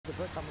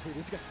prefer commentating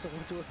these guys so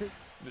much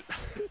worse.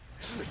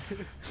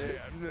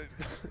 Yeah,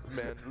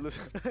 man,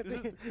 listen,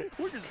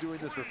 we're just doing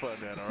this for fun,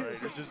 man. All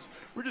right,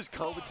 we're just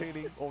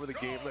commentating over the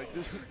game like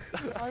this.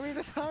 I mean,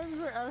 the times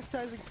we're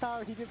advertising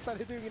power, he just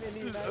started doing it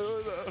in the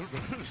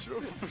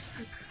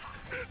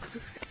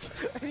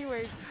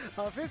Anyways,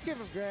 first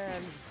game of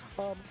Grands.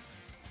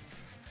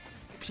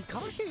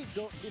 Peacockkaè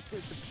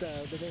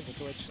the names are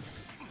switched.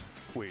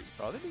 Wait,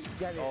 are they?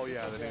 Yeah, oh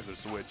yeah, the names are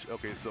switched.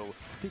 Okay, so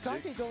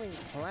Peacockkaè going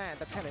plant.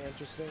 That's kind of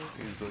interesting.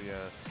 So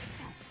yeah.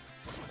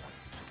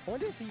 I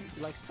wonder if he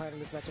likes planning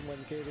this matchup more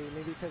than Kirby.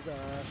 Maybe because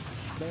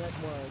they're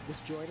like more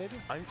disjointed.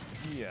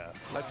 Yeah.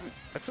 I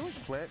feel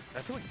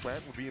like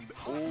Plant would be in.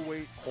 Oh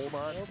wait, hold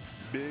on. Nope.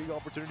 Big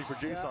opportunity for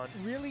Jsan. Yeah,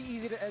 really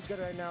easy to edge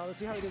guard right now. Let's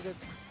see how he does it.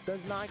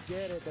 Does not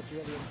get it. That's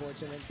really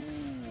unfortunate.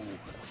 Ooh.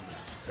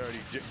 Already.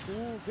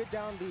 Ooh, good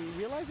down B.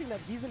 Realizing that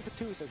he's in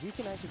P2, so he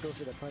can actually go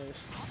for the punish.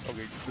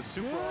 Okay, the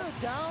super.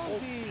 Good down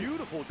B.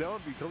 Beautiful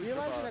down B.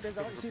 Realizing that there's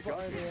a super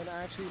army and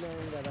actually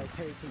knowing that, like,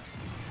 hey, since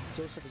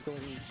Joseph is going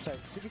to try.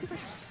 So you can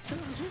turn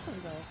on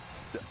Jsan now.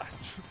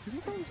 You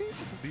can call him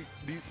Jsan.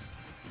 These.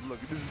 Look,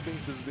 this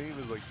name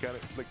is like kind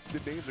of like the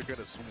names are kind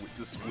of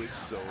switch,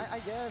 so I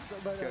guess,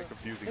 but kind of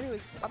confusing.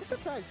 Anyways, I'm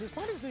surprised. His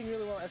part is doing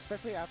really well,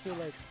 especially after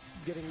like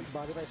getting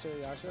bodied by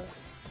Suriyasha.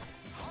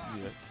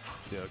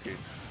 Yeah. Okay.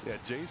 Yeah.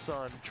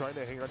 Jsan trying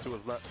to hang on to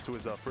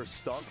his first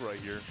stock right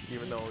here,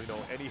 even though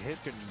any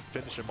hit can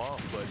finish him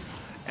off, but.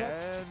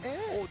 And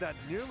oh, that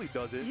nearly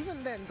does it.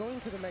 Even then, going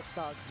to the next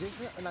stock,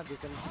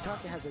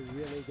 Peacockkaè has a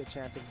really good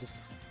chance of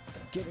just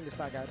getting the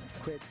stock out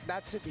quick.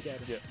 That should be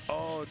dead. Yeah.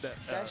 Oh, that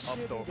should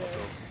be dead.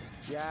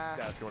 Yeah.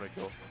 That's going to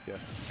go. Yeah.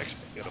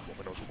 Actually, get up on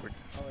my nose real quick.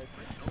 Oh, wait.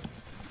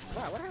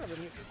 Wow, what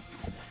happened?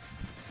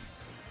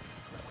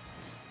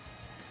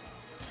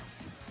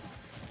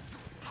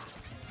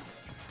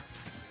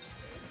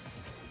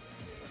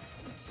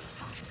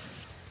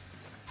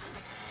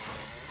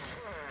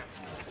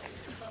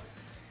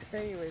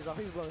 Anyways, while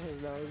he's blowing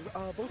his nose,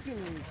 both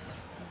teams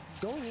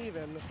going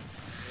even.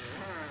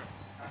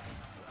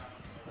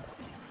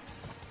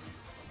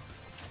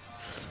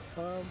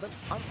 But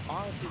I'm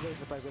honestly very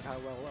surprised with how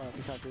well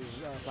Peacockkaè's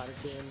plat is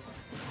doing.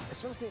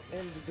 Especially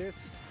in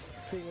this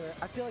thing where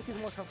I feel like he's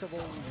more comfortable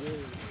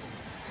with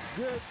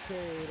good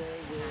trade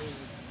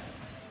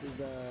with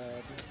the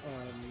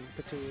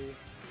P2.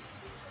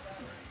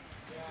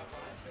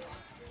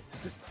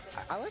 Just,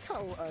 I like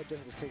how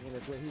Joseph is taking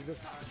this, where he's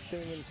just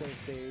staying in the same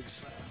stage,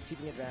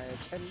 keeping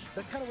advantage, and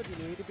that's kind of what you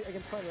need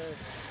against Plant, where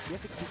you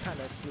have to be kind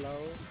of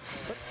slow.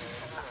 But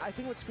I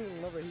think what's screwing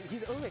him over,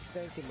 he's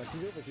overextending too much,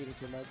 he's overheating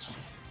too much.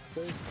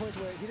 There's points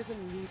where he doesn't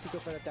need to go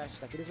for the dash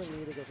attack, he doesn't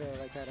need to go for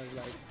like kind of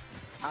like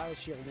out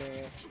shield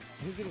there.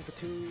 He's getting for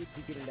 2,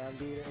 he's getting down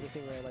beat or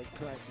anything where like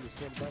Plant can just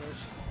put punish.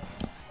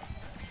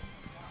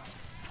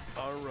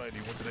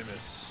 Alrighty, what did I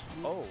miss?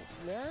 Oh.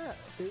 Yeah,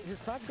 his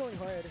plat's going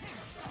hard.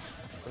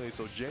 Okay,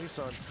 so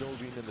Jsan still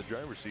being in the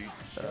driver's seat.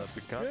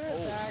 Good back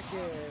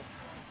air.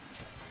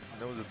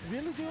 That was a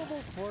really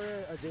doable for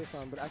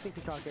Jsan, but I think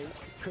Peacockkaè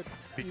could.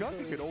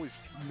 Peacockkaè could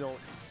always,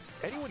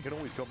 anyone can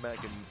always come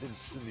back in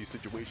these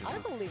situations. I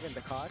believe in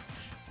the COD.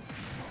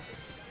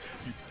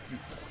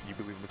 You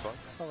believe in the COD?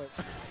 Oh wait.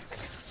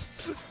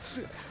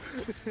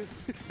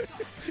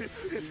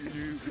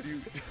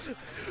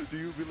 do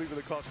you believe in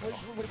the COD?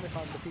 What do they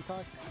call it? The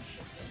Peacock?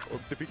 Oh,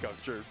 the Peacock,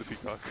 sure, the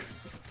Peacock.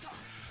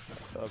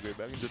 Okay,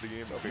 back into the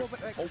game. Okay. No,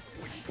 but like, oh,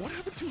 wait, what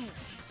happened to?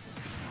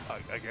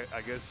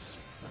 I guess.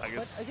 But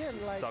again,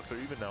 like, stocks are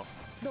even now.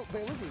 No,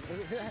 but it wasn't.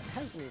 It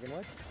hasn't been even.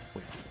 What?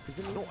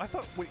 Wait. No, I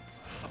thought. Wait.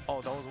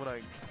 Oh, that was when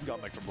I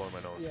got back from blowing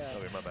my nose. Yeah.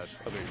 Okay, my bad.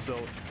 Okay, so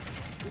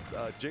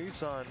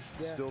Jsan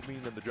still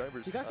being in the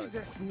driver's. Peacockkaè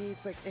just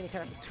needs like any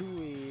kind of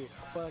 2-y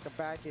or like a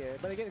back air.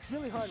 But again, it's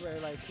really hard where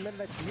like Meta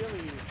Knight's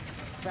really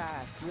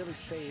fast, really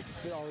safe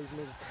with all these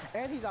moves,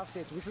 and he's off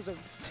stage. This is a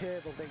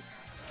terrible thing.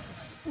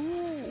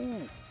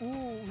 Ooh,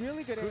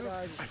 really good air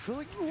dodge. I feel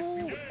like.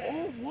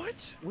 Oh,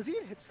 what? Was he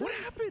in hit stun? What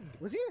happened?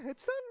 Was he in hit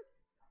stun?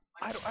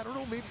 I don't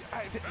know. Maybe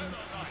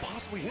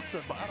possibly hit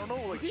stun, but I don't know.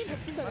 Like, was he in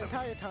hit stun that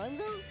entire time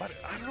though? But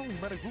I don't know.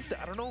 He might have goofed it.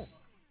 I don't know.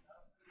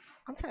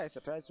 I'm kind of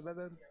surprised about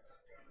that.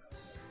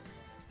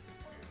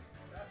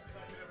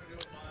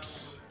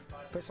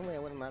 Personally, I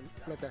wouldn't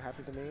let that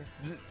happen to me.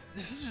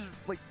 This is just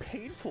like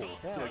painful.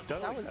 Yeah, to, like,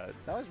 done like that.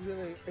 That was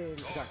really in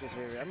Peacockkaè's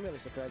favor. I'm really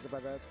surprised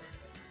about that.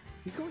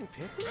 He's going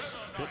pit?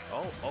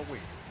 Oh,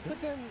 wait. But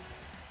then,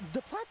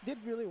 the plat did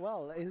really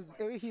well.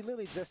 He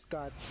literally just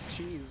got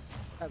cheese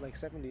at like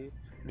 70.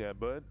 Yeah,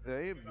 but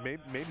hey,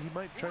 maybe he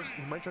might try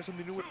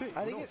something new with pit.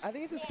 I think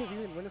it's just because he's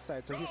in winner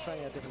side, so he's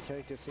trying out different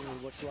characters, seeing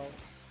what works well.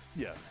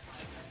 Yeah.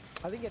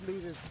 I think it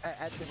loses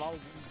if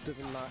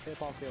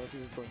all fails,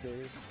 he's just going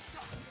Kirby.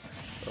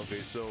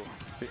 Okay, so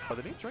are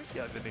the names right?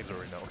 Yeah, the names are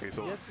right now. Okay,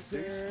 so yes,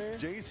 sir.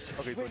 Jace.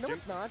 Okay, so wait, no,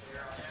 it's not.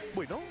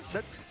 Wait, no,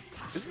 that's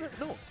isn't it?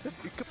 No, because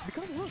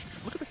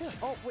look at the cat.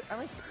 Oh wait,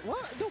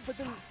 what? No, but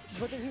then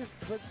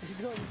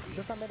he's going.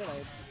 That's not Meta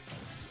Knight.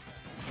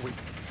 Wait.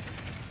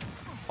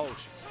 Oh,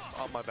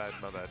 my bad.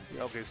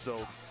 Okay,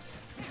 so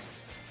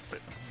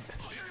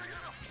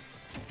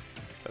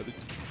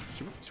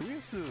Should we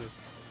use the?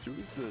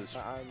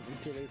 I'm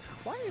kidding.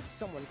 Why is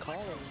someone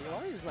calling me?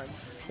 Why is my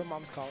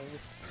mom's calling me?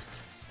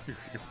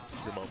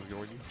 Your mom's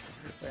ignoring you?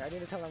 Wait, I need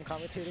to tell her I'm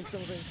commentating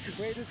something.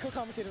 Wait, just go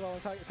commentate while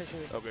I'm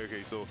texting you.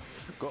 Okay, so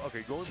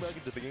going back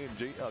into the game,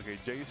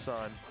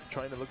 Jsan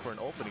trying to look for an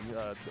opening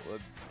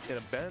in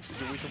a bad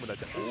situation with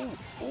that.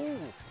 Oh!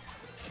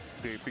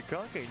 Okay,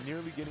 Peacockkaè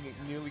nearly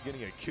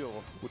getting a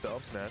kill with the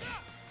up smash.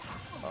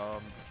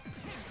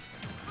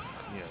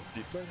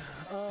 Yeah. But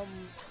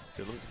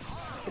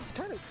it's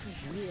kind of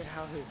weird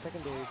how his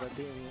secondaries are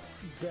doing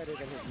better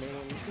than his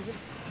main.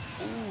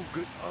 Ooh,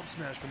 good up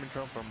smash coming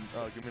from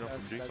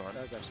Jsan.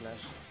 That's up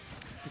smash.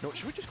 No,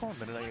 should we just call him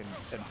Meta Knight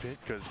and Pit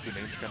because the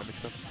names kind of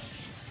mix up?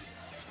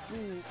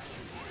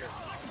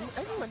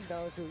 Everyone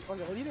knows who.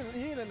 Okay, well, you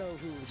didn't know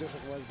who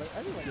Joseph was, but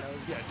everyone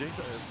knows. Yeah, Jsan.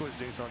 Of course,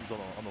 Jsan's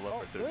on the left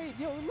right there. Wait,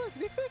 yo, look,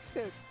 they fixed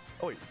it.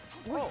 Oh wait.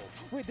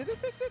 Wait, did they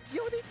fix it?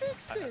 Yo, they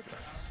fixed it.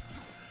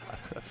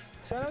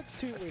 Shoutouts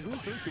to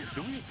who's do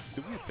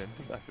we offend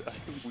him? I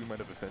think we might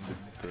have offended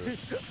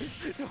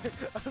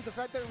the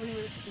fact that we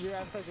were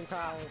advertising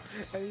Pow,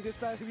 and he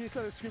decided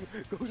to scream,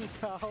 "Go to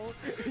Pow!"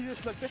 He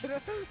just looked at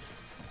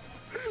us.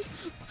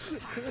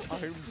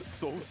 I'm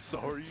so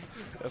sorry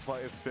if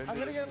I offended.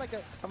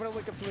 I'm gonna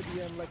wake up to a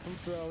DM like from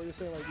Fro, just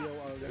saying like, "Yo,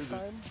 next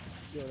time,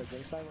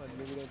 next time,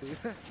 maybe don't do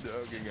that."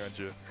 Okay,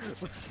 gotcha.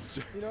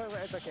 You know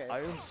what? It's okay. I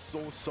am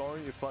so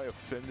sorry if I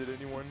offended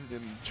anyone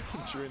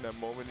during that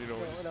moment. You know.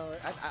 No,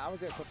 I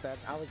was gonna clip that.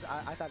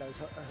 I thought it was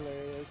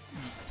hilarious.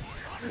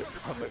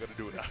 I'm not gonna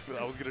do it.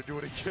 I was gonna do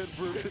it again,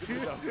 bro.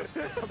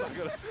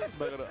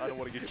 I don't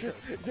want to get.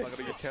 I'm not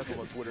gonna get canceled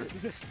on Twitter.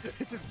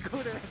 Just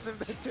go the rest of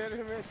the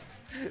tournament.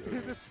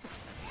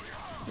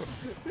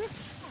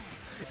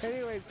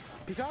 Anyways,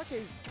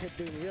 Peacockkaè's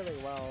doing really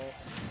well.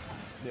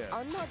 Yeah.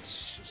 I'm not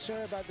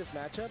sure about this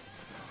matchup,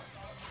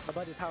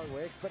 about just how it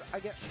works, but I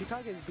get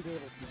Peacockkaè's being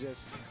able to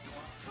just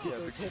get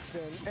those hits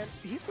in, and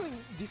he's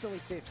playing decently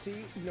safe.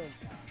 See,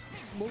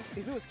 if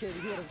it was Kirby,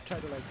 he would have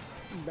tried to like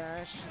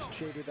mash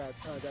trade with that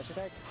dash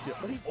attack. Yeah.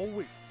 But he's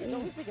no,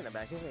 he's making it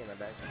back.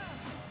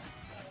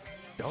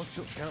 That was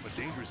kind of a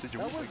dangerous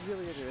situation. That was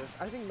really dangerous.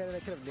 I think Meta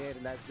Knight could have nailed it,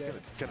 and that's dead.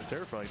 Kind of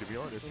terrifying, to be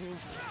honest.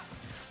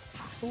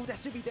 Oh, that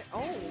should be dead.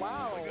 Oh,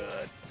 wow. Oh my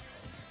god.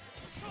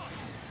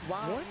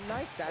 Wow, what?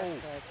 Nice dash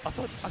attack. I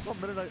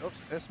thought Meta Knight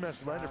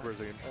S-smash landed for a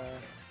second.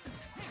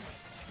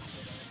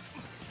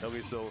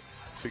 Okay, so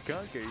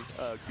Peacockkaè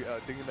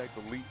taking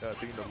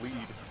the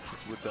lead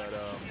with that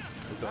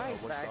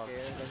nice one back stock.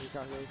 Air,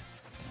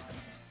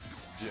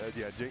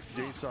 Yeah,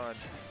 Jsan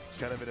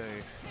kind of in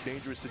a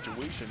dangerous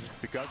situation.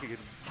 Peacockkaè can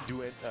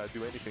do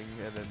anything,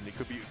 and then it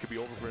could be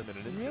over for him in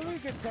an instant. Really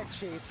good tech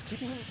chase,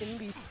 keeping him in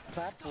the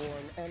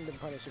platform and then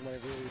punishing what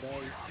it really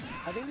does.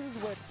 I think this is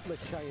what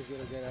Peacockkaè is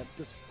really good at,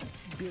 just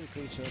being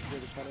patient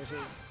with his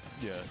punishes.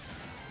 Yeah.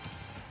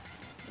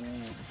 Ooh,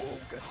 oh,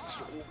 God.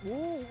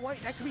 Ooh,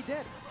 wait, that could be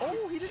dead.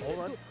 Oh, he didn't. Hold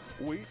on.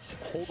 Wait,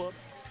 hold up.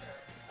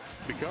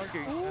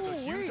 Peacockkaè has a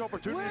huge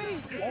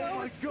opportunity. Oh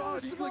my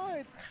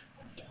God!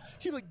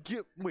 He like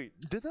wait,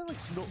 did that like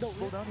slow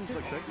down his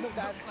like second? No,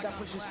 that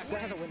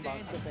has a win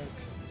box, I think.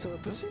 So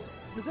it pushes.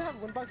 Does it have a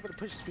win box, but it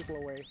pushes people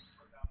away?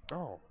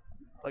 Oh,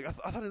 like I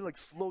thought it like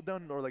slowed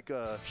down or like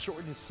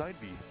shortened his side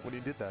B when he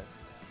did that.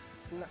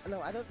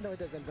 No, I don't know. It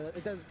doesn't, but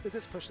it does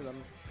push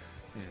them.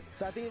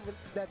 So I think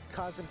that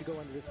caused them to go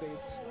under the stage.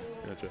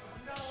 Gotcha.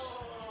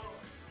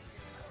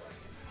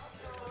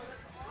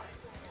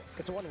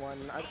 It's a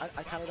 1-1.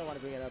 I kind of don't want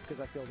to bring it up because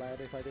I feel bad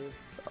if I do.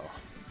 Oh,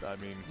 I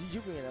mean, you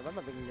bring it up. I'm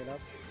not bringing it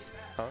up.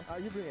 Huh?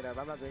 You bring it up.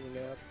 I'm not bringing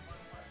it up.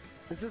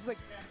 Is this like?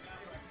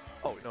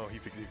 Oh no, he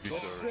fixed it.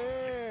 Yes,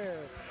 sir.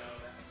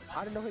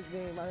 I don't know his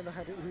name. I don't know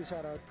who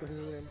shout out his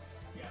name.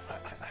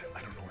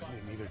 I don't know his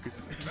name either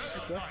because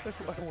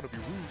I don't want to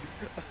be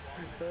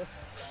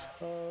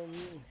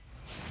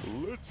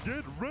rude. Let's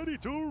get ready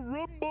to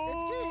rumble.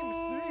 It's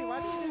game 3. Why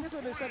didn't you do this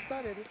when the set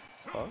started?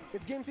 Huh?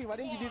 It's game 3. Why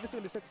didn't you do this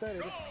when the set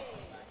started?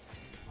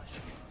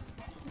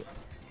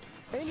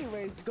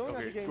 Anyways, going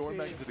back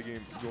into the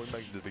game.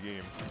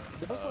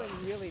 They're both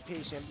playing really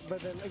patient, but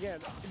then again,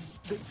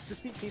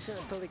 just be patient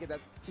until they get that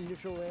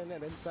neutral in,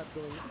 and then start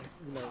going,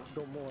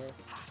 go more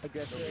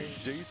aggressive.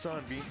 Okay,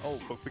 Jsan being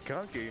but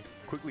Peacockkaè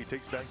quickly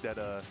takes back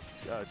that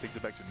takes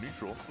it back to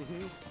neutral.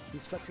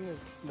 He's flexing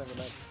his never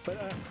mind. But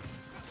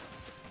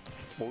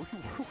what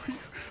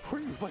were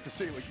you about to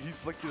say? Like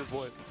he's flexing his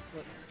what?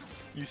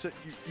 You said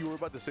you were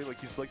about to say like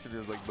he's flexing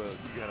his like, but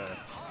you gotta.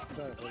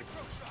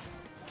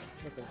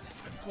 Okay.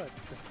 What?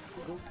 Just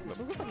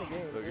focus on the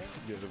game. Okay. Right?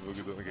 Yeah,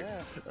 focus on the game.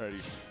 Yeah.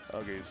 Alrighty.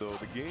 Okay, so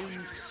the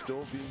game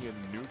still being in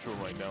neutral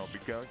right now.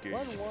 Peacockkaè.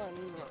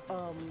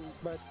 1-1.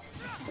 But.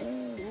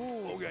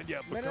 Ooh. Oh god,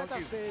 yeah. Peacockkaè's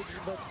off stage,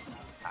 but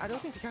I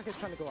don't think Peacockkaè's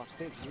trying to go off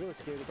stage. He's really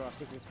scared to go off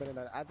stage and spinning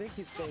that. I think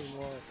he's staying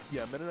more.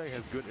 Yeah, Meta Knight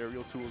has good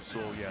aerial tools, so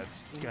yeah,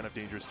 it's kind of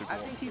dangerous to go. I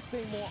think he's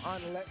staying more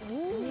on left.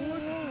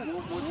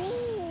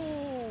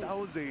 That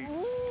was a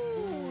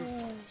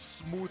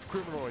smooth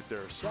criminal right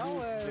there.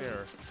 Smooth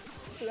there.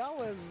 That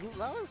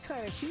was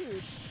kind of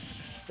cute.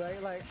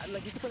 right?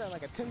 Like you could put on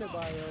like a Tinder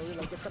bio,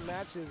 like get some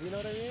matches. You know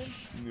what I mean?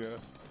 Yeah.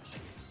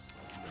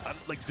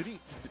 Like, did he?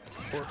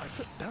 Or I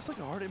feel that's like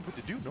a hard input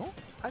to do, no?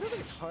 I don't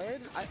think it's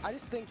hard. I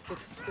just think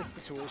it's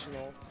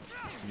situational.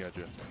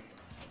 Gotcha.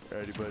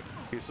 Alrighty, but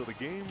okay, so the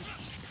game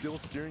still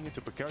steering into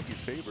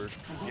Peacockkaè's favor.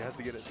 He has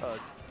to get it.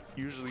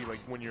 Usually, like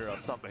when you're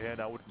stop ahead,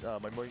 I would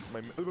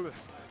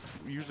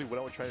usually what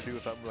I would try to do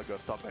if I'm like a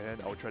stop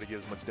ahead, I would try to get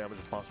as much damage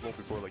as possible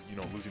before like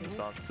losing the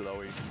stock, so that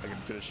way I can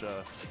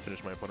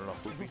finish my opponent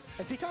off quickly.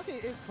 And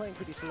Peacockkaè is playing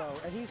pretty slow,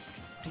 and he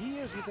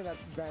is using that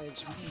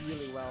advantage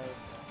really well.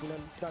 You know,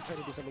 not trying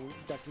to do something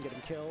that can get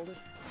him killed.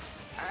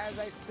 As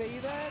I say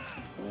that,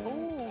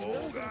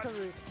 really good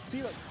recovery.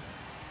 See, look.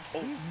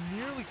 He's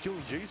nearly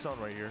killing Jsan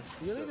right here.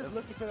 Really just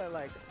looking for that,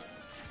 like,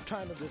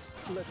 trying to just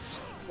let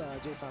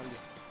Jsan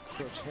just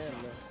approach him.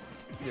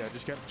 Yeah,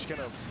 just kind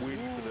of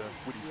waiting for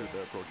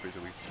the approach,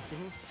 basically.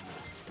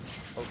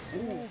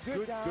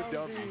 Good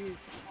down B.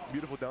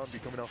 Beautiful down B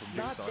coming out from Jsan.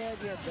 Not bad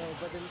yet, though,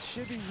 but it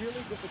should be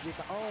really good for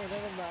Jsan. Oh,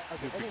 never mind.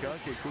 Okay,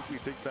 Peacockkaè quickly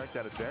takes back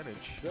that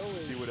advantage.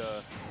 See what,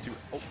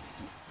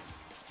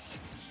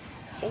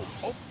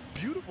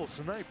 beautiful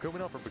snipe coming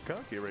out from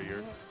Peacockkaè right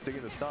here,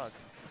 taking the stock.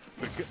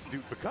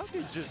 Dude,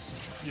 Peacockkaè just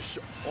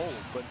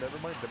but never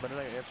mind. The Meta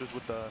Knight answers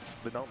with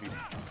the down B.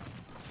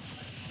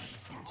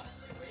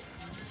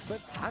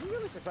 But I'm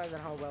really surprised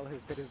at how well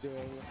his pit is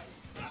doing.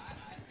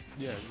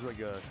 Yeah, he's like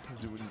he's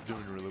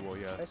doing really well.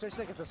 Yeah.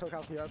 Especially against a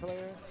SoCal PR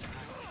player.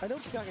 I know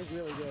Peacockkaè is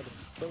really good,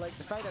 but like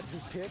the fact that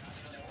his pit.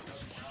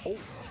 Oh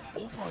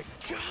my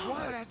God!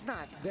 Wow, that's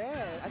not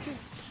bad.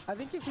 I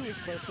think if he was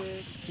closer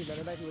to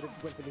Meta Knight, he would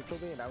have went to neutral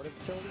B and I would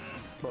have killed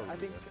him.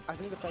 I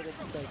think the fact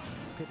that like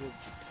pit was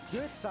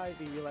good side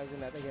B, realizing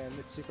that again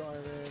it's super armor,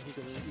 he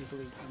can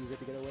easily use it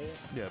to get away.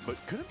 Yeah, but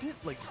couldn't hit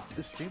like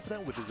escape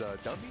that with his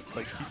down B?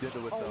 Like he did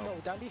it with. Oh no,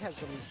 down B has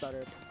some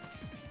stutter.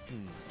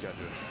 Gotcha.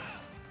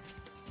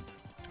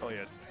 Oh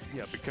yeah,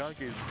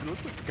 Peacockkaè. It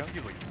looks like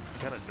Peacockkaè's like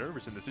kind of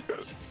nervous in this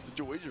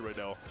situation right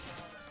now.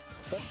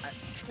 But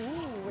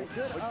wait,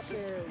 good up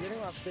there, getting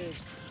off stage.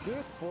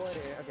 Good forward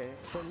air. Okay,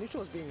 so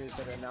neutral is being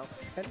reset right now.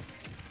 And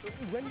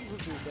when you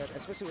reset,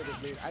 especially with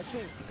this lead, I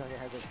think Peacockkaè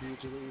has a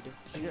huge lead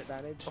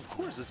advantage. Of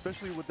course,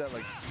 especially with that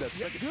that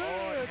second.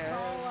 Good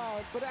call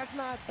out, but that's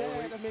not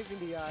bad. Amazing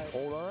DI.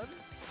 Hold on.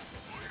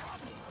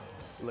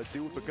 Let's see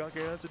what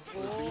Peacockkaè has.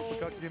 Let's see what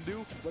Peacockkaè can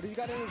do. What he's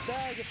got in his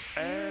bag.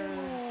 And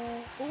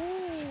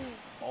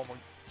oh my!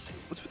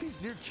 What's with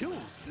these near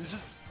kills? It's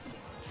just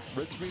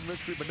red screen,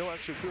 but no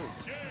actual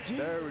kills.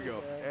 There we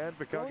go. And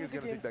Peacockkaè's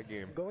gonna take that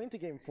game. Going to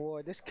game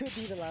 4. This could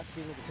be the last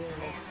game of the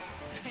tournament.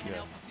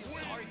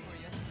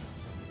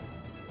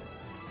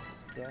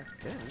 Yeah.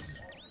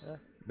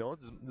 No,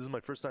 this is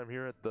my first time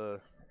here at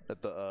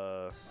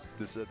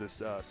this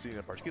scene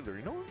in particular.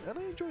 You know, and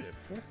I enjoyed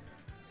it.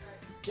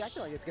 Yeah, I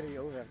feel like it's gonna be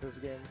over after this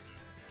game.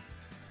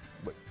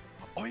 But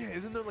oh yeah,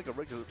 isn't there like a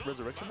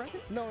resurrection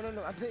bracket? No.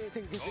 I'm saying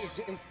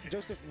if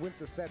Joseph wins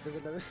the set, there's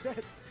another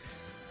set.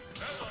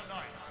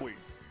 Wait,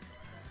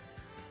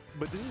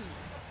 but this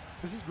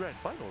is grand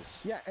finals.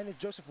 Yeah, and if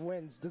Joseph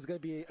wins, there's gonna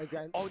be a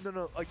grand. Oh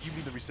no, like you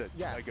mean the reset?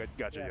 Yeah, I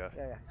gotcha.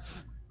 Yeah.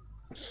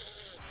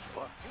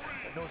 But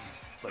I know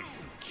it's like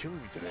killing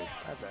me today.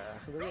 That's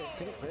really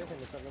take a break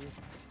into something.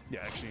 Yeah,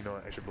 actually, you know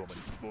what? I should blow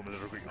my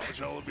little quick.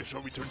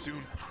 Shall we turn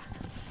soon?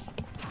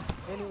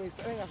 Anyways,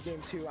 starting off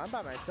game 2, I'm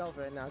by myself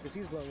right now because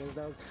he's blowing his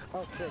nose.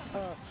 Oh, quick.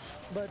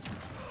 But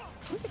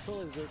whose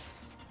control is this?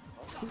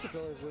 Whose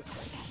control is this?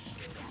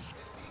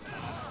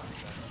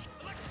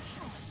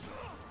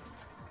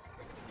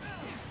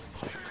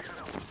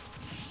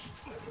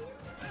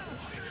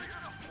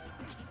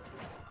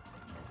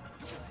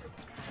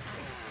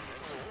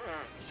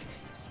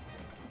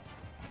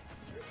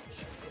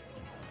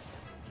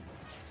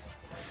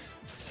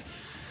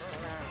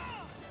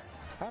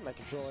 I have my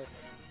controller.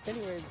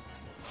 Anyways,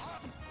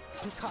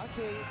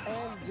 Peacockkaè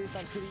and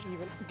Jsan pretty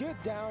even.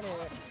 Good down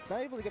air.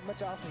 Not able to get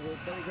much off of it,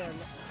 but again,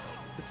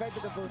 the fact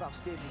that they're both off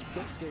stage is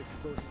big scary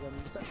for both of them.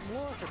 It's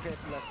more for Kirby,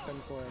 less than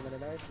for Meta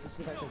Knight. This is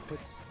the fact that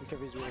puts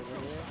recoveries really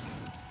well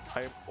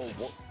here.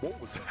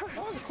 What was that?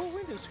 Oh, it's a cool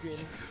window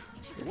screen.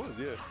 It was,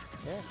 yeah.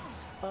 Yeah.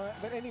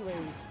 But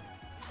anyways.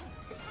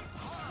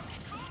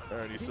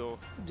 Alrighty, so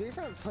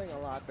Jsan's playing a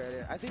lot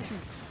better. I think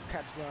he's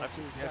catching on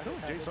to. I feel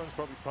like Jsan's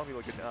probably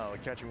like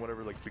catching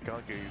whatever like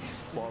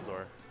Peacockkaè's flaws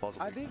are.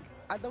 Possibly.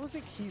 I don't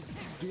think he's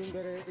doing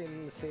better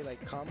in say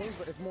like combos,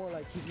 but it's more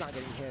like he's not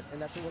getting hit,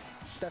 and that's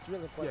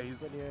really important.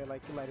 Yeah, when you're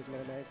like the lightest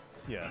Meta Knight.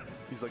 Yeah,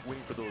 he's like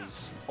waiting for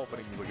those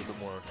openings like a bit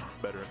more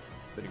better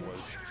than he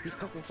was. He's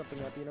cooking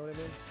something up, you know what I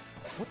mean?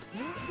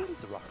 What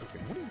is the Rock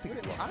cooking? What do you think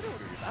is Rock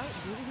cooking?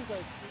 Do you think he's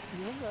like,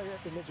 you remember I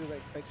have to measure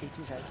like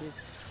 18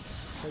 pancakes?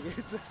 Like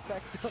it's a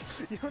stacked up.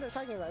 You know what I'm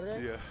talking about,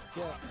 right? Yeah.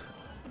 Yeah.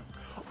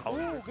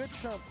 Oh, good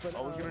trump. But,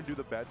 I was gonna do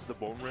the bad to the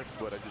bone rift,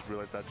 but I just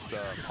realized that's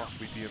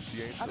possibly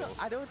DMCA. So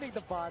I don't think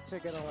the bots are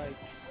gonna like.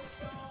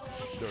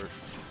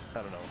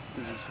 I don't know.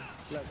 This is.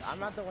 Look, I'm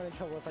not the one in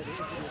trouble if I do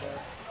that.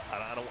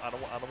 I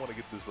don't want to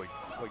get this like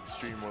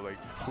stream where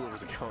like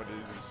whoever's account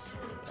is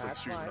it's like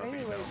stream fine. nothing.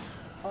 Anyways,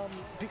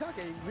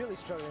 Peacockkaè really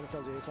struggling to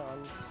kill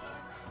Jsan.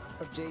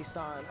 Or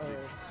Jsan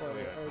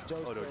or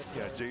Joseph. Oh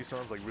no, yeah,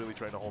 Jsan's like really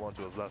trying to hold on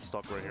to his last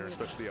stock right here,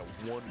 especially at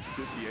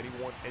 150.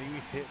 Any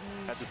hit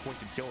at this point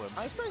can kill him.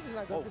 I'm surprised he's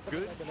not going for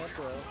something like an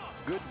F-throw.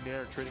 Good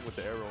nair trading with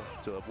the arrow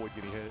to avoid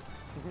getting hit.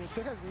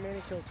 Pick has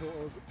many kill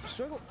tools.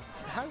 Struggle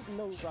has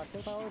no rock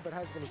kill power, but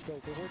has many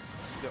kill tools.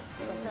 Yep.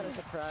 So I'm kind of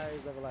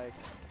surprised of like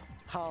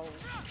how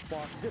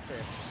far good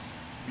fair.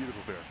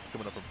 Beautiful fair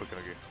coming up from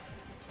Peacockkaè.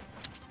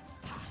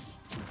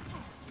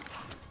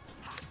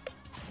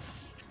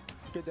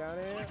 Good down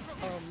air.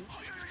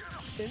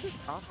 In this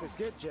offstage,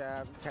 good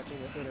jab, catching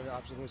whatever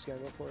option he's gonna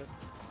go for.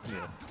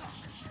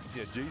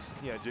 Yeah,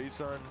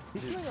 Jsan.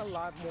 He's playing a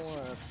lot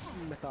more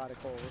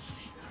methodical,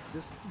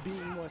 just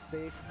being more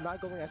safe, not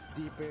going as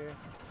deeper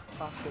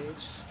off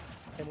stage,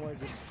 and more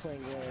just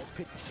playing where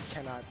Pick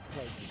cannot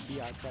like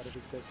be outside of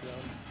his best zone.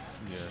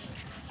 Yeah.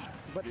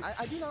 But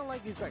I do not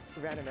like these like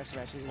random F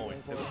smashes he's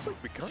going for. It looks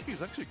like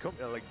Peacockkaè's actually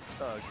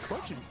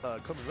clutching,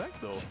 coming back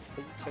though.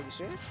 Are you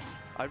sure?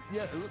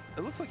 Yeah,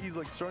 it looks like he's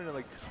like starting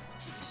to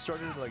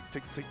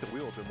take the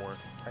wheel a bit more.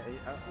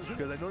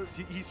 Because I noticed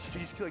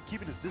he's like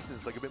keeping his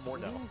distance like a bit more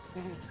now.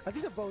 I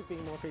think they're both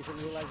being more patient,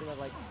 realizing that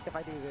like if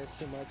I do this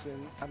too much,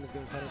 then I'm just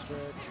getting punished for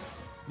it.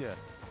 Yeah.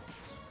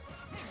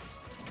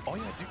 Oh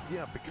yeah, dude.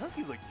 Yeah,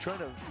 Peacockkaè's like trying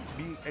to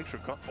be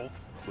extra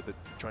with it,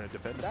 trying to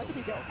defend. That could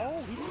be good.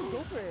 Oh, he didn't go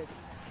for it.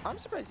 I'm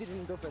surprised he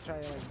didn't go for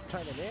trying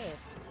to nair,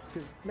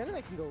 because Meta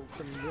Knight can go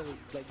from really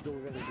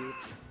really deep.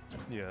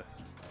 Yeah.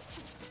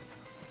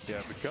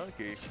 Yeah,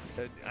 Peacockkaè,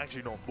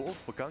 actually no, both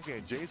Peacockkaè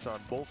and Jsan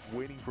both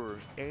waiting for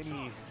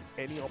any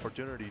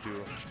opportunity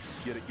to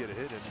get a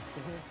hit in.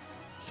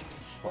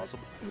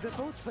 Possible. They're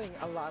both playing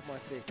a lot more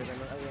safer than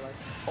I realized.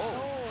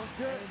 Oh,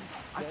 good.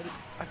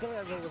 I feel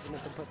like that roll was a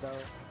misinput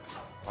though.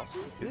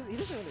 Possible? He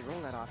doesn't really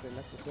roll that often,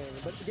 that's the thing.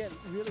 But again,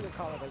 really good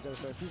call out by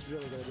Joseph. He's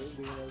really good at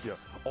doing those. Yeah.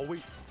 Oh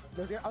wait.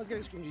 I was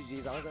getting scream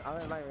GGs.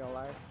 I'm not even gonna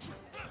lie.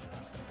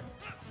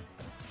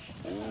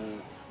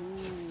 Ooh,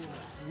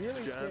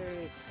 really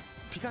scary.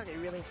 Peacockkaè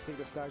really needs to take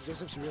the stock.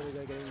 Joseph's really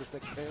good at getting this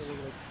like early,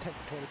 like 10 to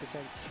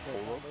 20%.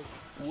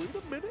 Wait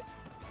a minute.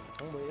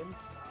 I'm waiting.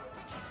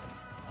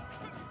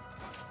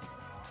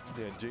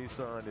 Yeah,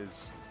 Jsan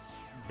is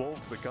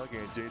both Peacockkaè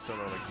and Jsan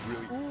are like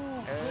really.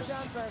 Ooh, good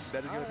down smash.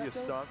 That is gonna be a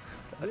stock.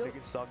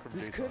 Taking stock from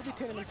This Jsan. could be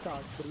tournament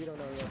stock, but we don't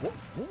know yet.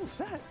 What was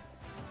that?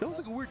 That was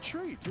like a weird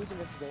trade. He was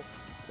invincible.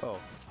 Oh.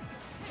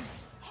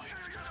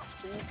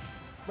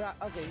 But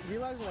okay,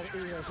 realizing like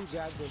if he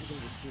jabs it, he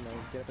can just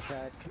get up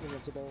attack,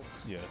 invincible.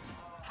 Yeah.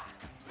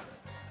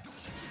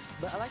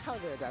 But I like how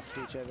they adapt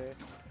to each other.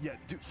 Yeah,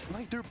 dude,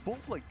 like they're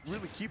both like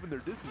really keeping their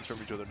distance from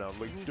each other now.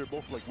 Like they're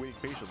both like waiting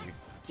patiently.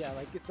 Yeah,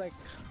 like it's like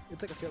a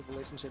failed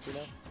relationship, you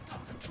know?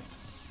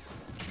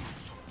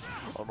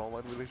 An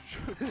online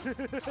relationship.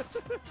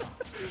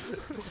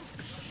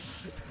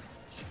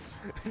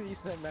 They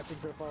used to have matching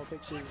profile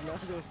pictures. Now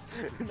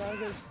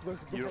they're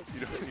supposed to. You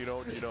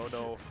don't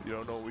know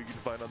what we can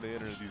find on the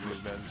internet these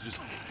days, man. It's just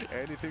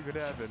anything could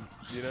happen.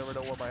 You never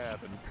know what might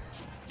happen.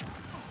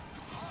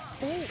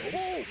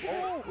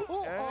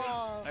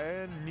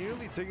 And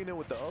nearly taking it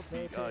with the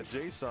upbeat,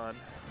 Jsan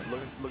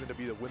looking to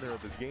be the winner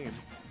of this game.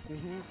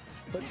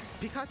 But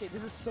Peacockkaè,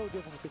 this is so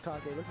different for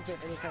Peacockkaè. Looking for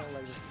any kind of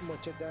like just more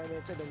chip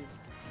damage and then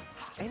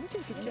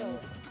anything could kill.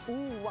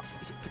 Ooh, wow.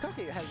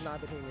 Peacockkaè has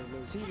not been hitting his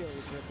moves. He really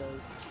needs to hit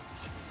those.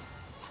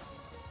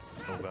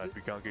 Oh god,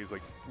 Peacockkaè is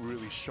like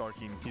really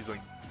sharking. He's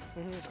like,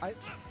 I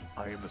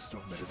am the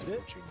storm that is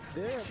approaching.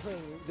 They are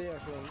playing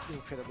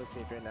incredibly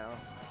safe right now.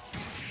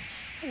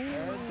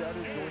 And that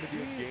is going to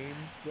be a game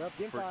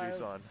game for 5.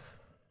 Jsan.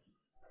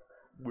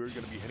 We're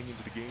going to be heading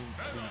into game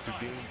 5.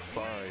 Game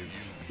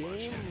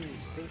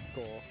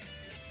 5.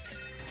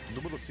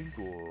 Número 5.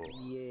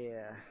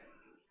 Yeah.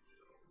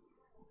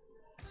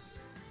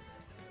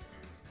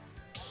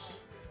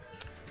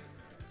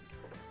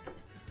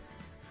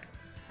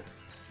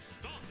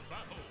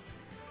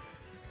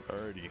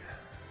 Alrighty.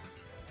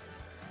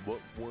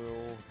 What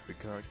will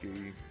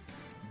Peacockkaè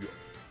go?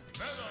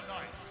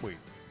 Wait.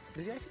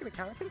 Did he actually get a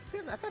counter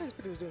pick? I thought his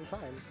pick was doing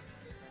fine.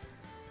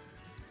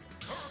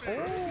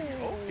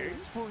 Okay,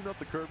 he's pulling up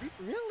the Kirby.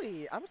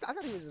 Really? I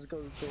thought he was just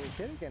going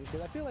hit again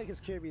because I feel like his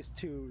Kirby is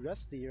too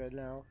rusty right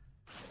now.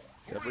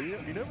 Yeah, but you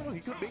never know.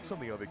 He could make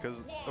something of it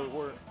because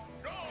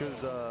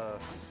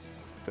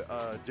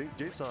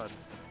Jsan.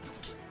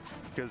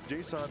 Because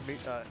Jsan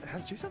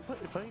has Jsan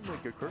playing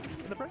like a Kirby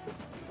in the bracket?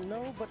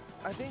 No, but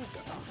I think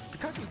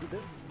Peacockkaè,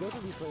 both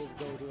of these players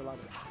go to a lot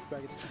of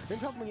brackets. The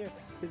problem here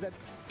is that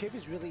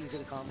Kirby's really easy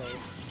to combo,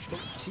 so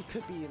she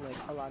could be in like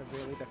a lot of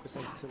really bad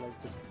percents to like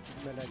just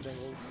meta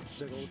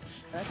juggles.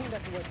 And I think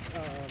that's what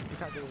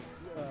Peacockkaè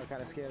is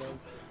kind of scared of.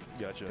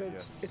 Gotcha.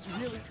 Because it's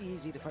really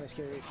easy to punish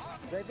Kirby.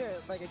 Right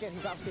there, like again,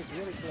 his off stage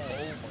really slow.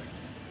 Oh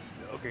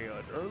my. Okay,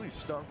 an early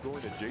stock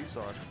going to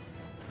Jsan.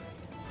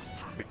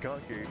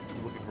 Peacockkaè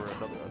looking for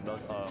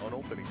an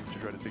opening to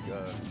try to take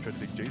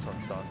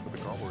Jsan stock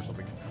with a combo or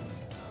something.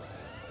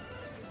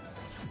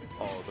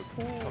 Oh, the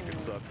fucking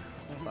suck.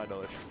 I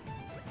know it.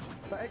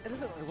 But it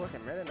doesn't really work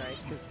in Meta Knight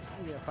because,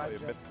 you know, 5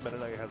 jumps. Meta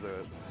Knight has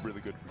a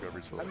really good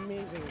recovery, so.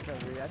 Amazing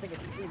recovery. I think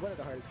it's one of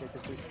the hardest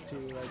characters to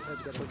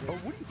edge guard. Oh,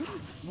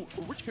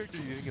 which character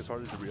do you think is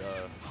hardest to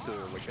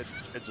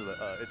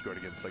edge guard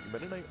against? Like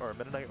Meta Knight or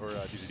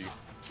DDD?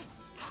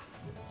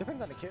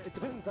 Depends on the character. It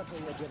depends on who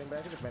you're getting, but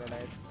I think it's Meta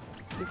Knight.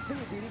 The thing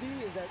with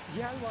DDD is that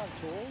he has a lot of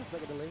tools,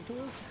 like the lane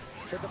tools,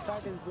 but the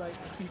fact is, like,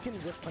 you can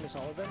whiff punish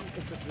all of them.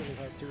 It's just really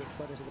hard to whiff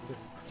punish them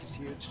because he's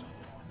huge.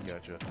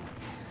 Gotcha.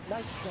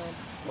 Nice trump.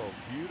 Oh,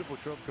 beautiful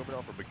trump coming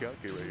off from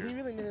Peacockkaè right here. He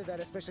really needed that,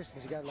 especially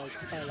since he got like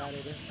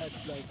allotted at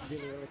like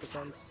really early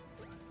percents.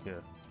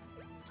 Yeah.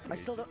 I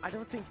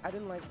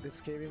didn't like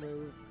this Kirby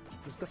move.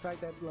 It's the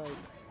fact that like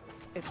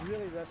it's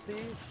really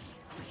rusty,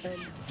 and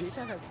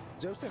Joseph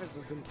has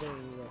just been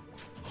playing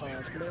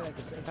Meta like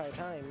this entire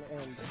time,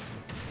 and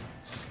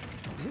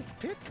his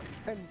pit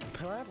and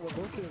plant were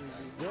both doing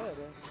good.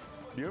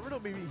 You ever know?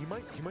 Maybe he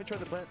might try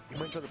the plant. He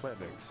might try the plant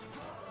next.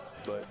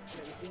 But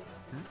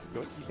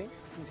go ahead. You think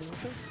he's in the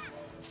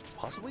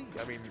Possibly.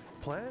 I mean,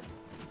 plant.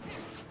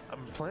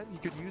 Plant you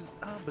could use,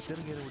 but then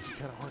again, it would be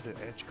kind of hard to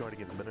edge guard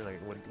against Meta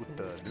Knight with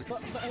the.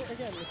 But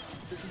again,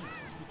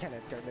 you can't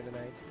edge guard Meta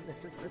Knight.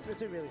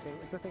 It's a really thing.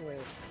 It's a thing where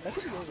that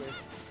could be over.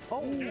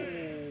 Oh,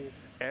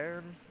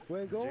 and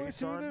we're going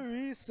Jsan, to the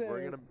reset.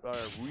 We're gonna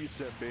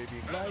reset,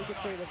 baby. Now you could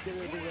say let's get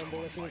rid of the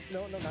Rumble.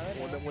 No, not right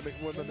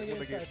when the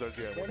game starts,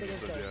 yeah. When the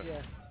game starts,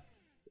 yeah.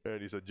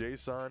 Alrighty, so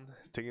Jsan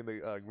taking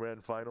the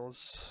grand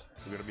finals.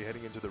 We're gonna be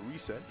heading into the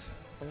reset.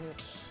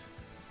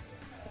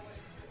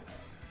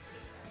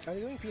 Are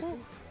they going PS2?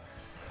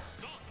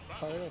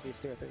 Oh, they're going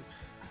PS2, I think.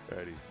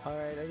 Alrighty.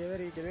 Alright, are you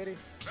ready? Get ready.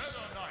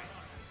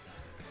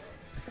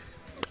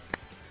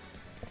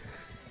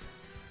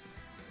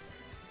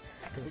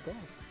 Here we go.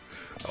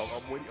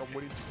 I'm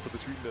waiting for the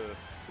screen to.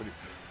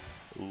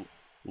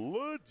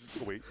 Let's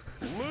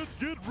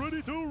get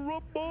ready to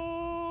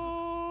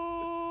rumble!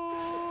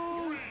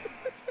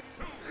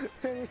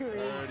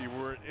 Alrighty,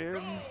 we're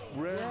in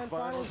grand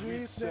finals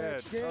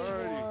reset.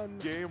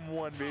 Game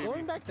one, baby.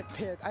 Going back to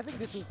Pit, I think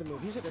this was the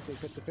move. You should have said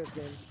Pit the first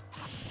game.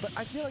 But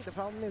I feel like the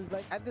problem is,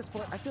 like, at this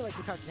point, I feel like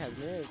Peacockkaè has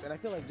nerves, and I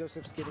feel like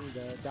Joseph's getting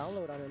the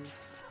download on him.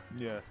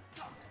 Yeah.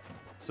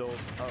 So,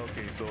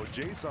 okay, so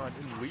Jsan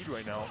in the lead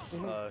right now.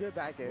 Good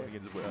back air.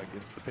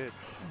 Against the Pit.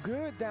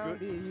 Good down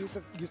B, use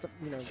of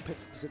you know,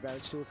 Pit's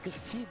disadvantage tools,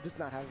 because he does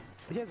not have,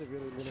 he has a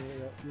really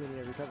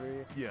linear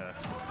recovery. Yeah.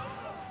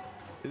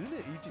 Isn't it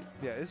easy?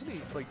 Yeah, isn't he,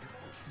 like,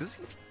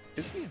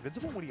 is he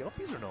invincible when he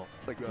upbeats or no?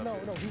 Like, no,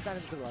 he's not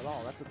invincible at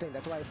all. That's the thing.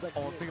 That's why it's like.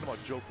 Oh, I'm thinking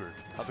about Joker.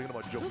 I'm thinking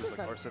about Joker's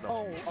like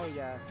Arsenal. Oh,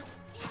 yeah.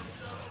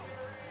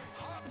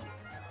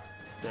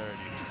 There it is.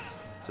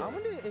 So I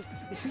wonder if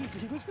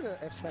he goes for the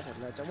F smash at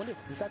match. I wonder,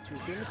 is that two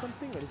thing or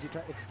something, or does he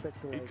try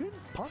expect to like? It could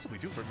possibly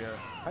do from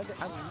I'm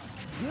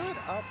good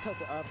up tilt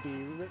to up B.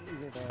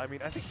 I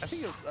mean, I think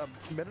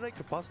Meta Knight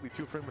could possibly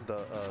two frame with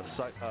the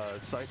side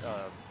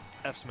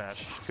F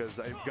smash, because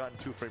I've gotten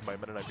two framed by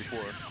Meta Knight before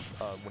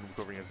when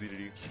recovering against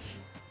DDD.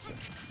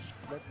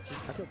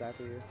 I feel bad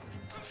for you.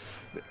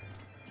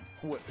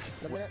 What?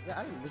 I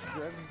mean, this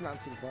does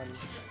not seem fun.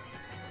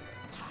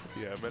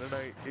 Yeah, Meta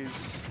Knight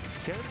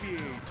can be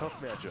a tough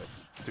matchup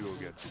to go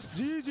against.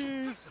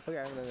 GG's! Okay,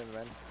 I'm gonna never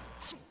mind.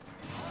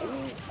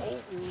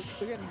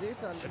 Again,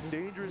 Jsan. A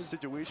dangerous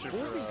situation.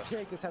 All of these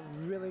characters have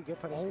really good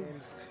punish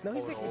games. No,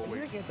 he's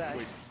making it back.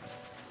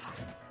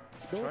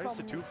 Tries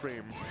to two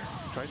frame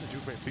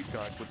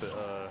Peacock with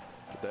the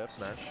F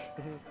smash.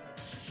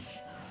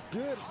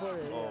 Good for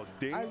it. Oh,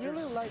 dangerous. I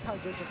really like how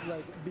Joseph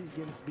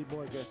begins to be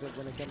more aggressive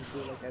when it comes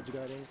to edge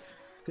guarding.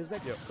 Because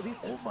these,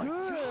 oh my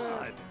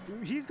god,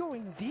 he's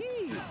going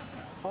deep.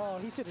 Oh,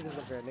 he should have done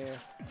the fair near.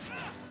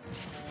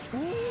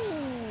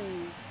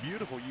 Ooh,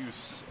 beautiful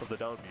use of the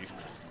down B.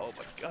 Oh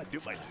my god,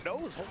 dude, my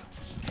nose.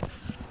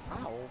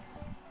 Ow.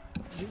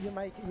 You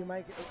might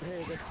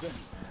hit against the.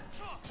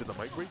 Did the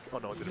mic break? Oh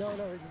no, it didn't.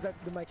 No, it's that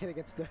the mic hit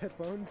against the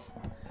headphones.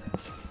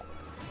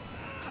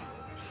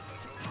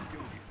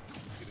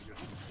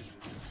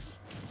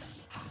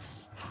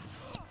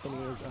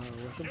 Anyways,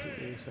 welcome to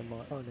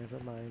ASMR. Oh, never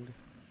mind.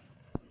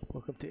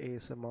 Welcome to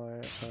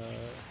ASMR.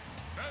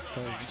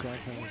 Grand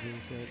Finals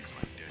reset.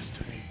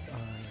 As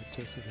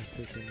Joseph has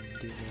taken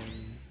game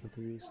 1 with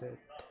the reset.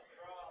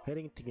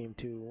 Heading into game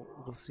 2,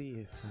 we'll see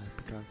if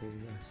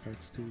Peacockkaè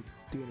starts to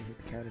do anything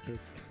to counter pick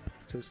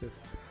Joseph.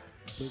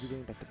 Maybe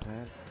going back to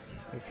plan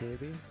or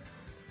Kirby.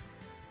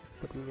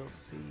 But we will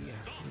see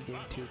in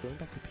game 2, going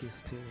back to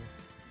PS2.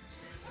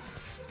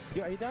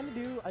 Yo, are you down to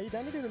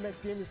do the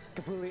next game just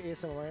completely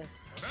ASMR?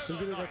 Let's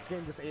do the next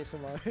game just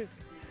ASMR.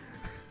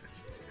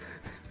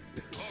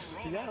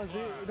 Yeah, let's do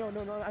it. No,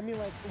 I mean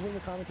like when we're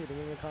commentating,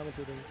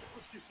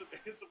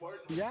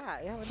 Yeah,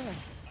 why not?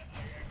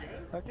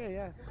 Okay,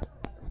 yeah.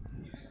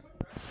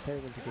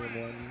 Heading into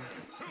game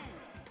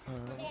 1.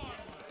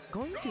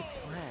 Going to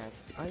Plant,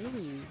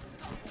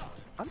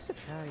 I'm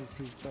surprised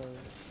he's going.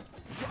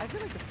 I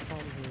feel like the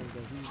problem here is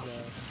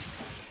that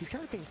he's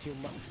kind of being too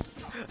much.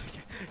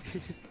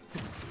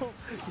 It's so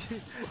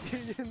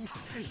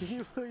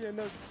you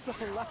know it's so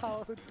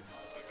loud.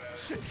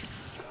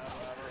 It's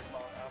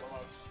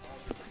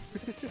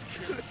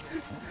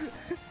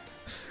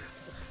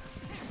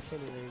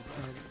anyways,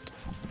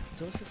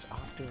 Joseph's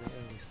off to an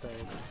early start,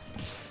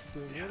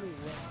 doing really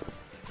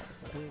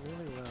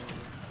well.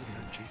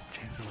 Jsan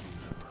is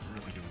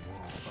really doing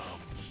well.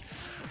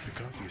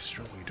 Peacockkaè is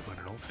struggling to find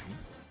an opening.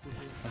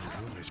 I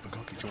didn't realize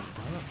Peacockkaè's going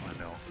violent right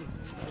now.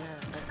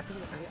 Yeah,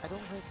 I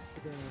don't like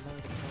the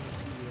amount of points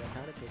he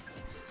kind of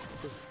takes.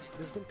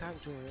 There's been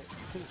times where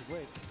things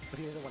work, but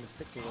he doesn't want to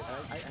stick to it.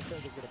 I feel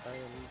like it's gonna buy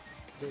him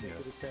later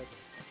to the set,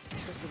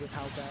 especially with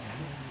how bad.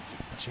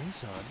 Jsan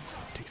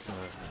takes a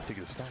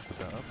stock with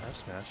the up F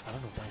smash. I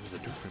don't know if that was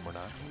a 2-frame or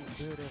not.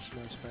 Good F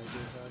smash by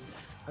Jsan.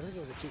 I think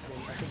it was a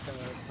 2-frame. I think the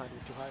plan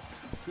was too high.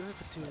 Good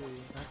for 2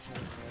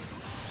 actually.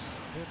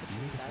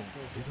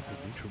 Beautiful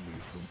neutral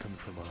move coming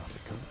from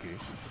Peacockkaè.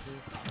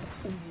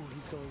 Ooh,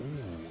 he's going.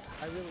 Ooh.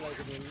 I really like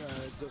it when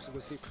Joseph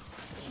goes deep.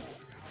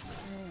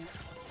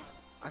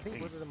 I think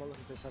both of them are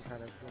looking for some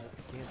kind of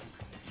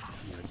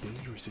like a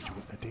dangerous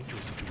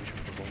situation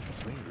for both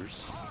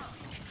players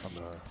on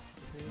the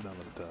lane.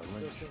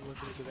 Joseph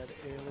looking to that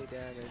early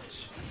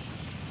damage.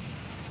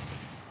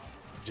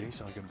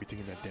 Jsan gonna be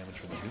taking that damage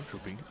from the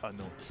neutral beam.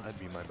 No, side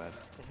beam, my bad.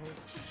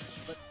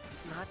 But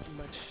not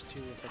much to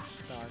affect the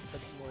stock,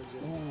 but more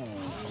just.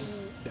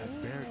 Ooh, that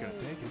bear gonna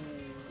take it.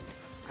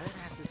 I think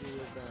it has to do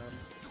with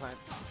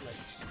Clat's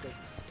like the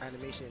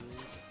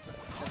animations,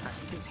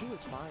 because he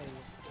was fine,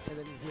 and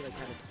then he like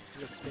kind of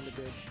like spinned a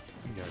bit.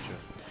 Gotcha.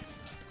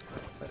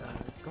 But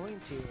going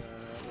to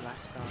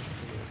last stock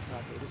for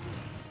Peacockkaè,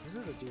 this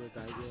is a do or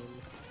die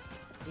game.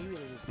 He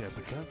really needs to. Yeah,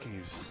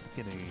 Peacockkaè's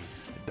in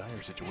a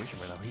dire situation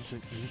right now. He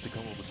needs to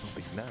come up with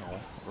something now,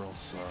 or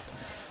else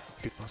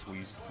he could possibly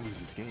lose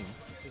this game.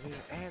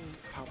 And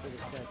probably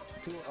the set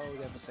 2-0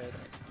 deficit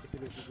if he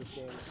loses this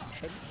game.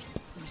 And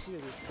you see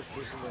this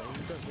person there.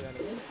 He's going to be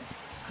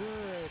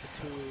good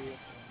too.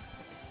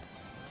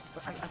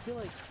 But I feel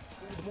like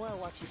the more I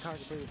watch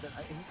Peacockkaè play this,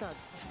 he's not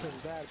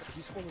playing bad, but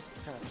he's almost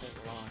kind of playing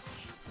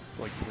lost.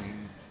 Like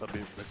playing a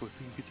bit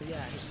recklessly, you could say?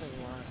 Yeah, he's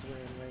playing lost,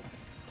 where like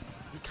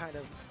he kind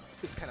of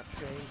is kind of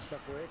praying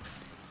stuff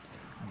works.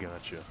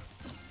 Gotcha.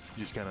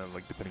 Just kind of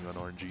like depending on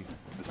RNG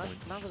at this point.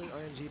 Not really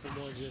RNG, but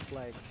more just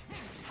like,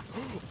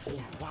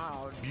 oh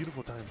wow.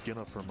 Beautiful time to get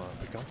up from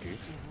Peacockkaè.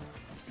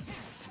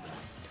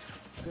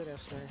 Good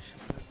F smash.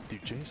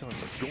 Dude, Jsan's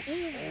like, go.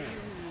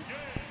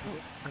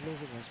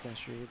 Amazing F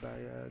smash read by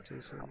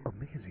Jsan.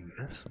 Amazing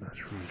F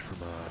smash read from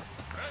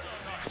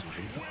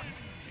Jsan.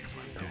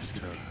 Just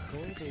gonna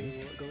going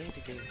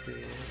to game 3.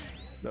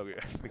 Okay,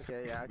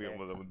 Okay, yeah, okay.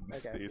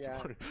 Okay,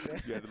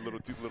 yeah, a little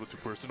too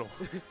personal.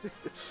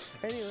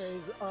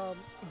 Anyways,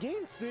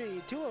 game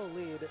 3, 2-0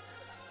 lead.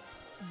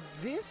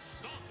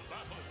 This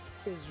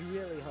is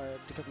really hard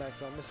to come back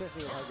from,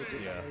 especially with how good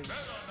Jsan is.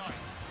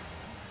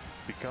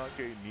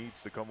 Peacockkaè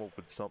needs to come up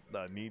with something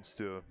that needs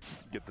to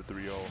get the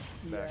 3-0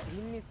 back. Yeah,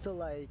 he needs to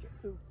like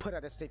put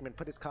out a statement,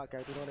 put his cock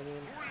out, you know what I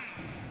mean?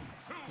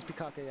 His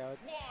Peacockkaè out.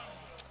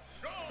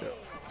 Yeah.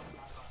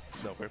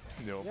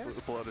 No, yeah.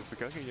 Pull out his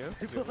Peacockkaè, yeah?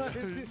 Pull out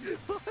his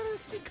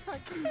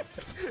Peacockkaè.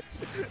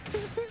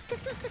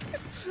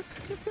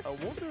 I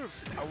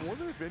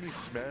wonder if any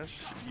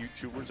Smash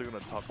YouTubers are gonna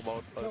talk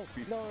about us.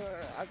 No.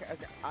 Okay.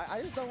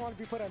 I just don't want to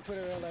be put on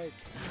Twitter like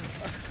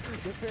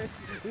the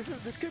first.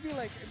 This could be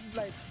like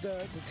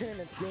the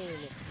tournament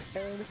game,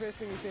 and then the first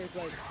thing he says is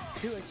like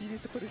he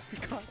needs to put his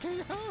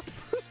Peacockkaè out.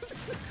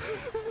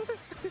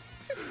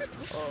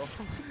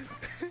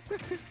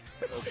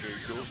 Okay,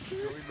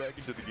 going back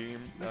into the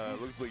game,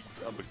 looks like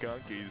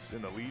Peacockkaè's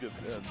in the lead of,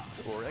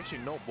 or actually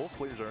no, both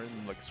players are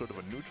in like sort of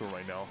a neutral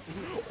right now.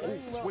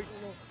 Wait.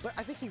 But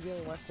I think he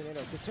really wants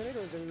Tornado, because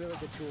Tornado is a really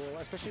good tool,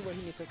 especially when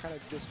he needs to kind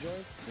of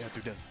disjoint. Yeah,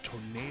 dude, that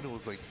Tornado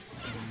is like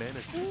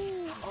menacing.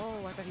 Ooh.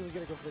 Oh, I thought he was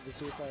gonna go for the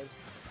suicide.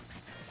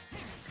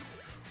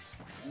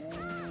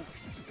 Ooh,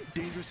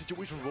 dangerous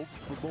situation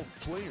for both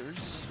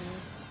players.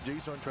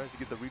 Jsan tries to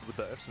get the read with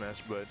the F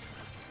smash, but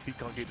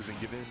Peacockkaè doesn't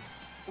give in.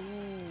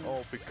 Ooh.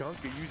 Oh,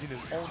 Peacockkaè using his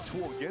own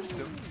tool against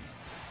him.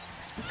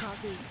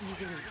 Peacockkaè is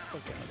using his.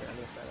 Okay, I'm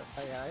gonna set up.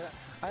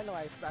 I know.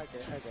 Okay,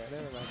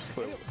 never mind.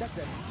 Well, anyway, that's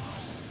it.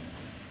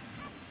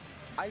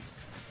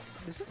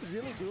 This is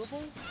really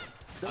doable.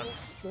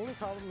 The only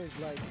problem is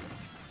like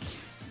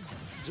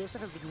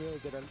Joseph has been really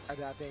good at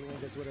adapting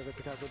against whatever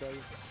Peacockkaè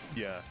does.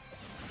 Yeah.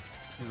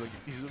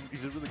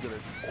 He's a really good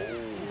at.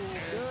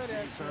 Good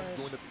Jsan's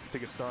going to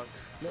take a stock.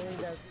 Knowing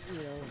that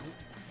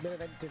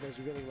that is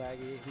really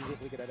laggy, he's able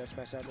to get that F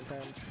smash out in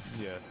time.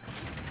 Yeah.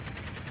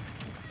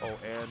 Oh,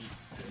 and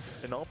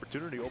an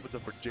opportunity opens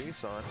up for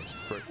Jsan.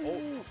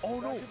 Oh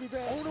no!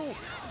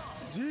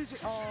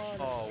 GG on.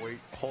 Oh wait,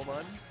 hold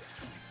on.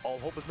 All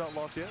hope is not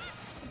lost yet.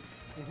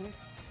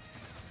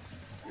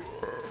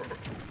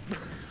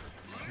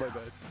 My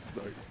bad.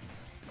 Sorry.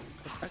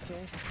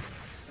 Okay.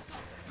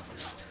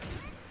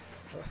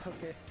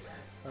 Okay.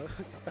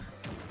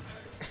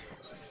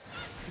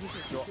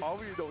 No,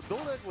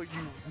 don't act like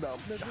you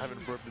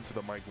haven't burped into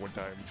the mic one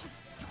time.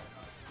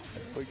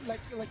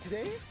 Like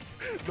today?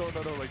 No,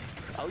 like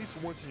at least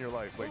once in your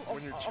life, like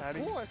when you're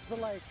chatting. Of course, but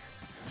like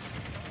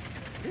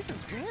this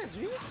is Grant's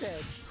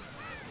reset.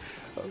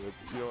 You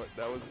know what?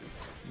 That was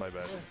my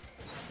bad.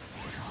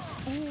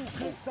 Ooh,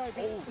 good side.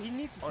 Oh, he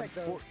needs to tech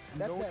those.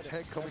 That's no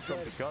tech coming from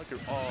Peacockkaè.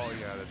 Oh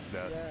yeah, that's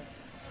that. Yeah.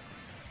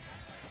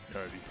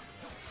 Alrighty.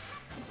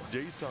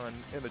 Jsan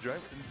and the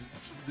driver.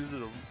 This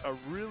is a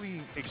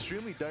really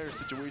extremely dire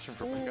situation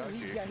for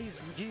Peacockkaè. Yeah,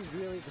 he's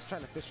really just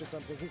trying to fish for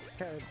something. He's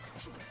kind of,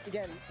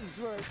 again, he's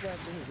where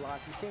he's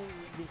lost. He's being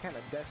kind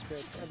of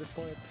desperate at this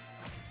point.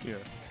 Yeah.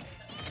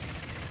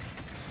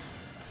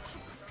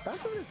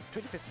 Battlefield is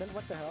 20%.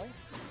 What the hell?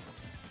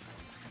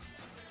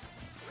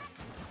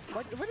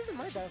 What is it?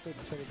 My Battlefield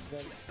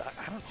 20%?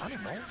 I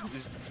don't know.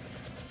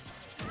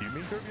 Do you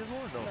mean Kirby as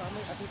well or no? No,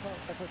 I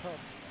play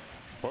Puff.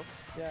 Puff?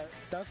 Yeah,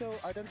 Battlefield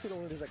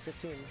only does like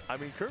 15. I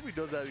mean, Kirby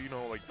does that, you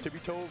know, like tippy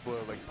toe,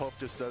 but like Puff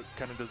just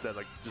kind of does that,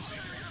 like just.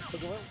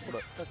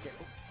 Okay, okay.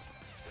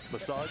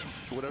 Massage,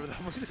 whatever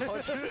that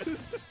massage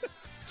is.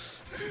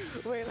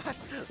 Wait,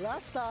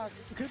 last stock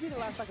could be the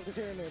last stock of the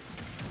tournament.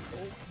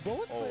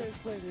 Both players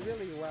playing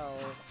really well.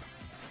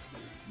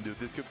 Dude,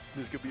 this could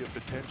be a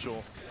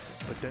potential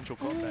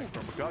comeback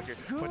from Peacockkaè.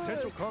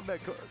 Potential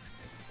comeback.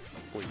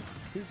 Wait.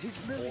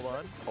 He's really. Hold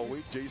on. Oh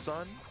wait,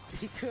 Jsan.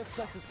 He could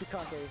flex his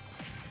Peacockkaè.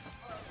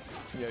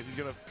 Yeah, he's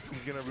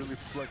gonna really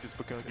flex his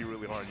Peacockkaè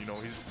really hard. You know,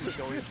 his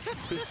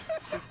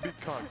big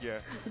cock.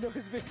 Yeah. No,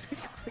 his big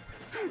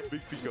Peacockkaè.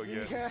 Big peacock.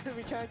 Yeah.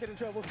 We can't get in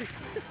trouble.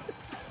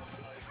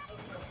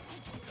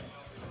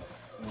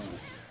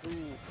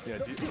 Yeah.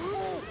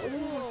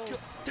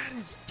 That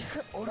is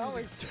terrifying. I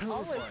was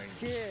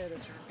scared.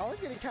 I was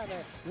getting kind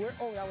of.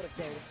 Oh, that would have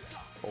killed.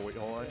 Oh wait,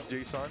 hold on.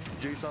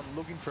 Jsan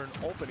looking for an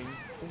opening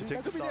to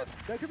take the stock.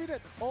 That could be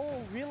that.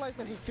 Oh, realized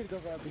that he could go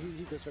for that, but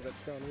he goes for that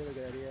stone. Really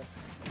good idea.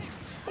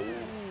 Oh.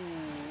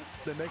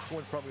 The next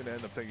one's probably gonna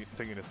end up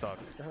taking a stock.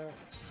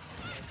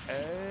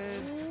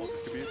 And this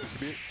could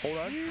be it. Hold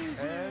on.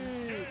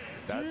 And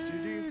that's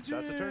GG.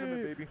 That's the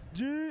tournament, baby.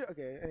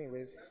 Okay.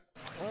 Anyways,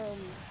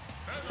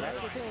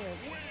 that's the tournament.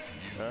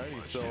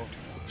 Alrighty, so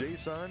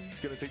Jsan is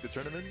gonna take the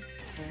tournament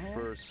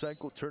for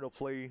Senko Turtle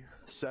Play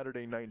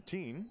Saturday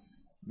 19.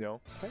 You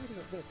know. I'm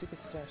gonna get a super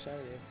smash out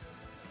of here.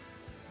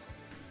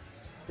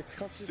 It's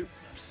called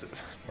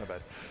my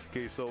bad.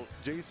 Okay, so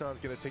Jsan's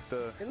gonna take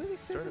the. It really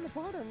says tournament.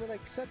 in the bottom,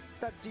 like set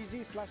that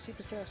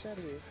GG/super smash out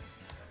of here.